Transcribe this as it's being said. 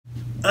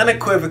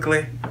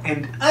unequivocally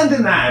and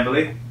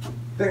undeniably,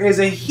 there is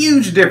a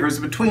huge difference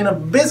between a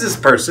business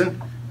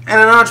person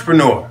and an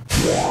entrepreneur.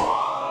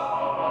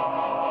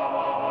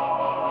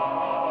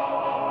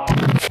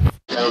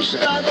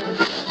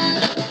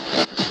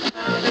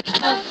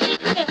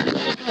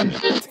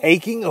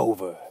 Taking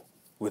over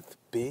with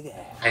Big Al.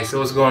 Hey, so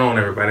what's going on,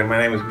 everybody? My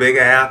name is Big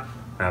Al,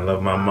 and I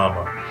love my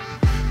mama.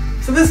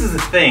 So this is the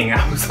thing.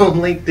 I was on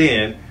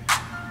LinkedIn,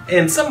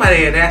 and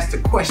somebody had asked a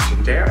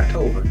question there. I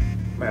told her.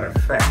 Matter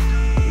of fact,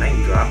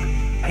 name drop.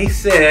 He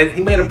said,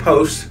 he made a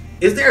post,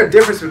 is there a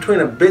difference between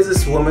a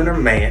businesswoman or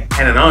man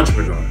and an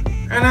entrepreneur?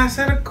 And I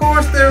said, of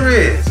course there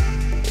is.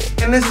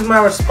 And this is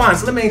my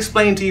response. Let me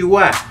explain to you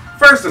why.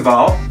 First of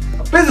all,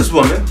 a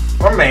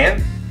businesswoman or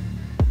man,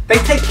 they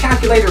take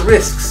calculated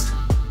risks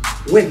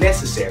when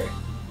necessary.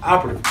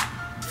 Operative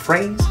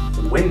phrase,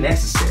 when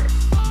necessary.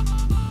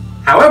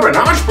 However, an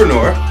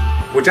entrepreneur,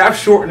 which I've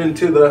shortened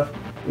into the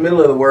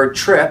middle of the word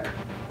Trep,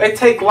 they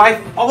take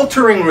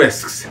life-altering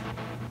risks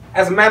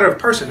as a matter of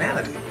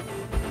personality.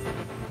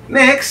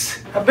 Next,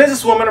 a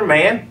businesswoman or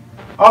man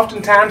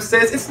oftentimes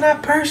says it's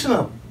not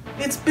personal,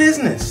 it's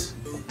business.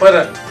 But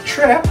a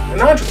Trep,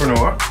 an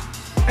entrepreneur,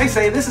 they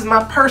say this is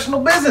my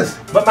personal business,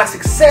 but my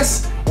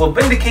success will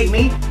vindicate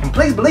me, and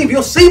please believe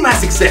you'll see my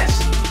success.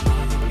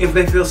 If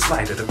they feel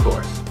slighted, of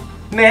course.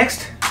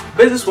 Next,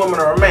 businesswoman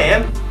or a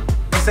man,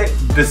 they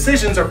say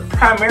decisions are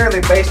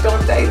primarily based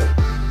on data.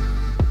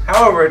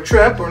 However, a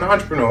Trep or an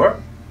entrepreneur,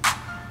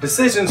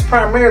 decisions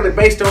primarily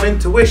based on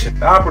intuition.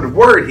 The operative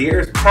word here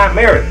is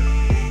primarily.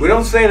 We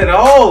don't say that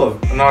all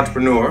of an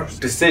entrepreneur's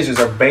decisions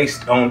are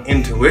based on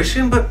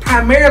intuition, but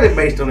primarily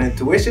based on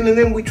intuition, and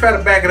then we try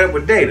to back it up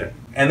with data.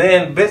 And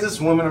then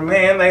businesswoman or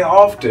man, they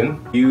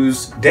often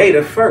use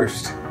data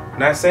first.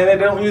 Not saying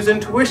they don't use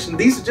intuition.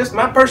 These are just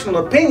my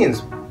personal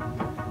opinions.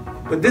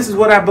 But this is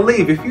what I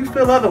believe. If you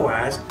feel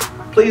otherwise,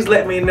 please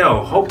let me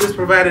know. Hope this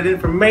provided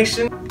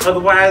information,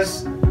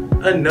 otherwise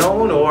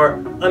unknown or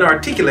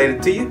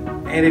unarticulated to you.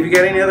 And if you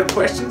got any other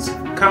questions,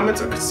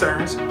 comments, or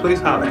concerns, please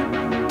holler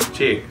at me.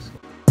 Cheers.